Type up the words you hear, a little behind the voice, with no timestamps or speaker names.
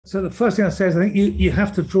So the first thing I say is I think you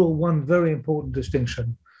have to draw one very important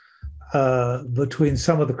distinction between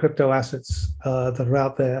some of the crypto assets that are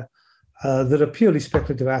out there that are purely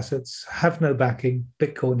speculative assets, have no backing.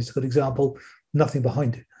 Bitcoin is a good example, nothing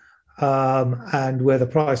behind it. And where the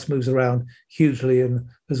price moves around hugely. And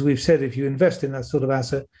as we've said, if you invest in that sort of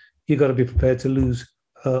asset, you've got to be prepared to lose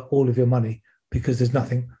all of your money because there's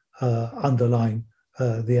nothing underlying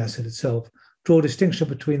the asset itself. Draw a distinction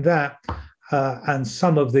between that and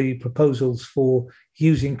some of the proposals for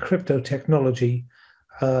using crypto technology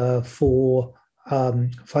for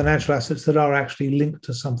financial assets that are actually linked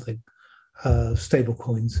to something, stable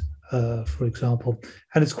coins, for example.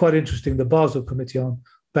 And it's quite interesting. The Basel Committee on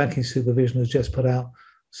Banking Supervision has just put out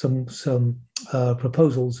some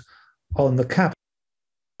proposals on the cap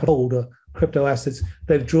holder crypto assets.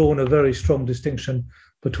 They've drawn a very strong distinction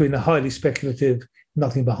between a highly speculative,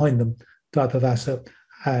 nothing behind them type of asset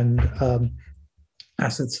and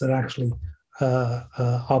assets that actually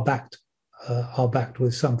are backed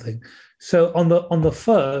with something. So on the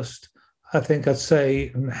first, I think I'd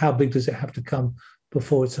say, how big does it have to come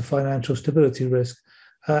before it's a financial stability risk?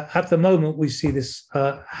 At the moment, we see this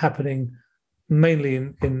happening mainly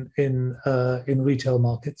in retail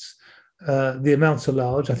markets. The amounts are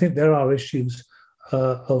large. I think there are issues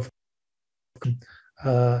of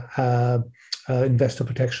investor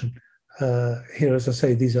protection. Here, as I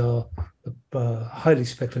say, these are highly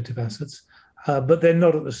speculative assets, but they're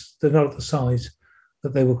not at the size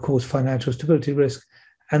that they will cause financial stability risk,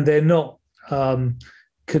 and they're not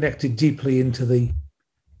connected deeply into the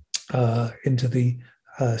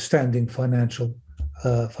standing financial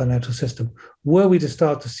system. Were we to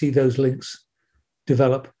start to see those links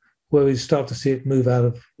develop, where we start to see it move out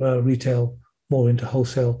of retail more into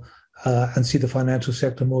wholesale and see the financial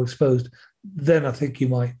sector more exposed, then I think you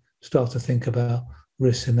might start to think about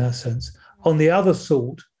risks in that sense. On the other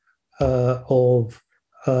sort of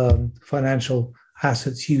financial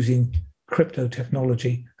assets using crypto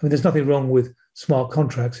technology, I mean, there's nothing wrong with smart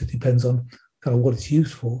contracts. It depends on kind of what it's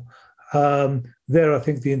used for. There, I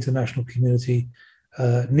think the international community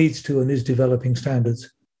needs to and is developing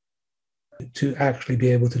standards to actually be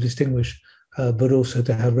able to distinguish, but also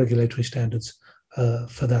to have regulatory standards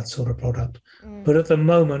for that sort of product. But at the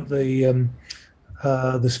moment, the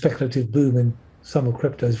speculative boom in some of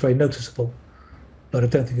crypto is very noticeable, but I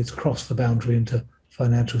don't think it's crossed the boundary into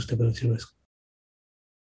financial stability risk.